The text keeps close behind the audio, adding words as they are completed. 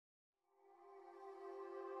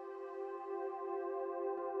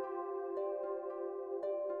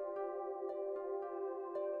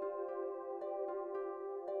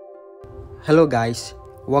Hello guys,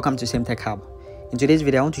 welcome to Same Tech Hub. In today's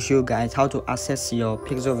video I want to show you guys how to access your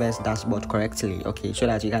Pixelverse dashboard correctly, so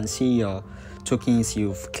that you can see your tokens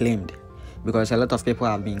you've claimed, because a lot of people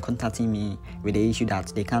have been contacting me with the issue that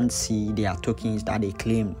they can't see their tokens that they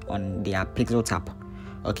claim on their pixeltap.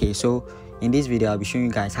 So in this video I'll be showing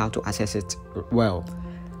you guys how to access it well.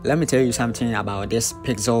 Let me tell you something about this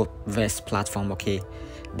Pixelverse platform.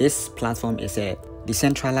 This platform is a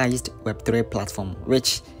decentralized Web3 platform,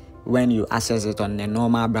 which when you access it on a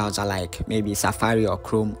normal browser like maybe Safari or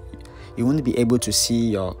Chrome, you won't be able to see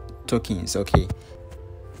your tokens.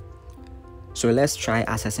 So let's try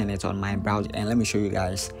accessing it on my browser, and let me show you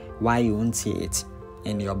guys why you won't see it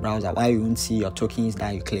in your browser, why you won't see your tokens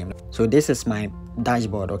that you claim. So this is my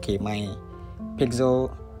dashboard, my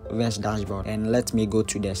Pixelverse dashboard, and let me go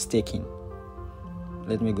to the staking.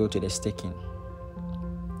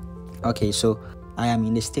 So I am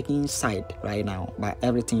in the staking side right now, but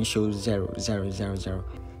everything shows 0, 0, 0, 0.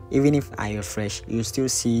 Even if I refresh, you still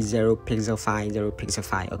see 0 pixelfi.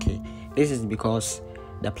 This is because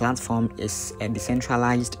the platform is a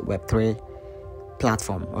decentralized Web3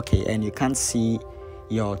 platform, and you can't see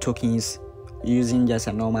your tokens using just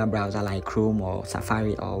a normal browser like Chrome or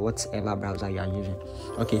Safari or whatever browser you are using.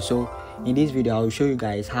 So in this video I will show you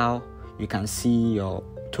guys how you can see your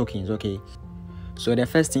tokens. So the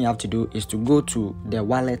first thing you have to do is to go to the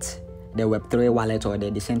wallet, the Web3 wallet or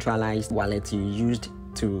the decentralized wallet you used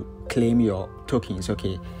to claim your tokens.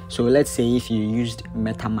 So let's say if you used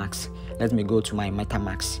metamask, let me go to my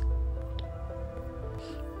metamask.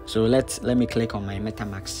 So let me click on my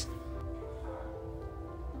metamask.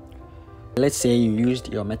 Let's say you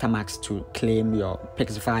used your metamask to claim your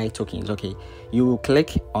PIXFI tokens. You will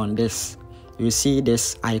click on this. You see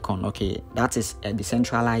this icon, that is a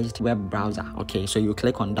decentralized web browser. So you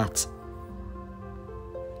click on that.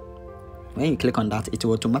 When you click on that, it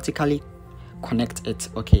will automatically connect it.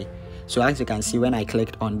 So as you can see, when I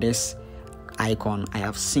clicked on this icon, I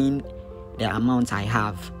have seen the amount I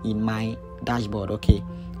have in my dashboard.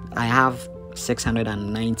 I have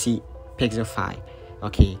 690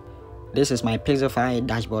 pixelfi. This is my pixelfi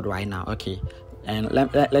dashboard right now. And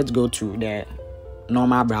let's go to the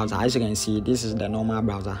normal browser. As you can see, this is the normal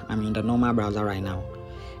browser. I'm in the normal browser right now,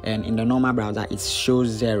 and in the normal browser it shows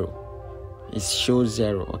 0.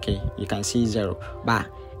 You can see 0, but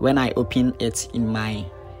when I open it in my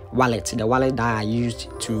wallet, the wallet that I used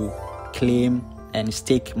to claim and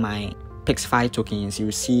stake my PIXFI tokens,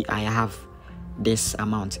 you see I have this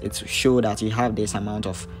amount. It shows that you have this amount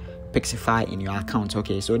of PIXFI in your account.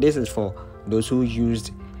 So this is for those who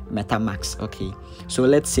used metamask. So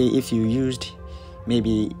let's say if you used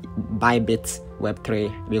maybe bybit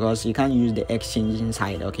Web3, because you can't use the exchange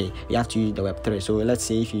inside. You have to use the Web3. So let's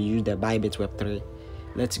say if you use the bybit Web3,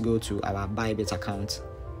 let's go to our bybit account.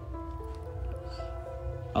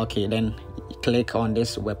 Then click on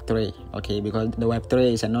this Web3. Because the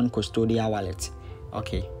Web3 is a non-custodial wallet.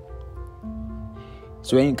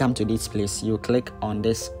 So when you come to this place, you click on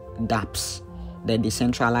this dApps, the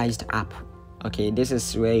decentralized app. This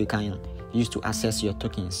is where you can use to access your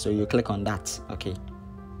tokens. So you click on that.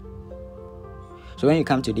 So when you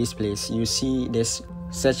come to this place, you see this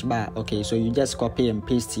search bar. So you just copy and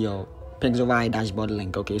paste your Pixelverse dashboard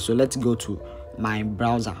link. So let's go to my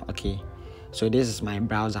browser. So this is my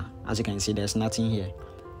browser. As you can see, there's nothing here,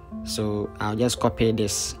 so I'll just copy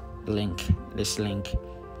this link.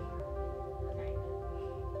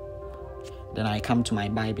 Then I come to my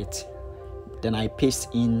bybit, then I paste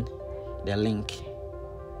in the link.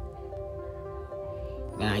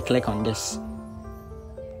 Then I click on this.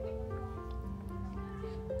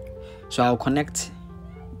 So I'll connect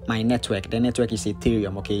my network. The network is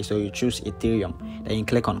Ethereum. So you choose Ethereum, then you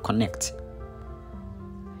click on connect.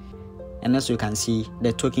 And as you can see,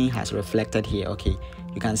 the token has reflected here.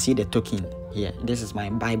 You can see the token here. This is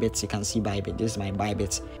my bybit. You can see bybit. This is my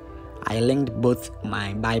bybit. I linked both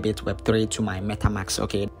my bybit Web3 to my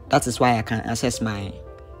metamask. That is why I can access my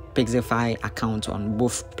PixelFi account on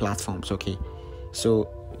both platforms. So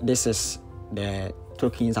this is the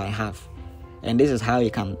tokens I have, and this is how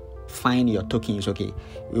you can find your tokens.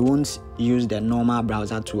 We won't use the normal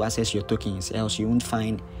browser to access your tokens, else you won't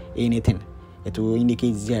find anything. It will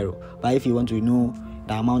indicate 0. But if you want to know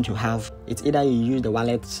the amount you have, it's either you use the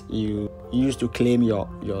wallet you use to claim your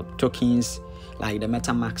tokens like the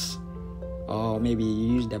metamask, or maybe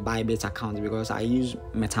you use the bybit account, because I use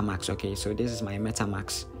metamask. So this is my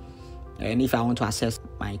metamask. And if I want to access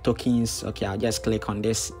my tokens, I'll just click on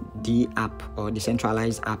this D app or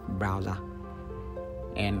decentralized app browser,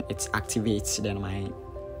 and it activates. Then my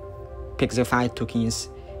PixelFi tokens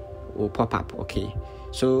will pop up.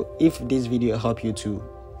 So if this video helped you to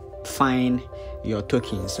find your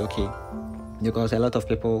tokens, okay? Because a lot of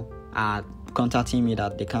people are contacting me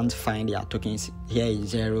that they can't find their tokens. Here is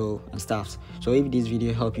 0 and stuff. So if this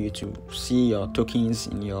video help you to see your tokens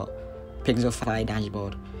in your Pixelverse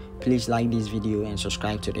dashboard, please like this video and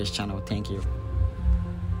subscribe to this channel. Thank you.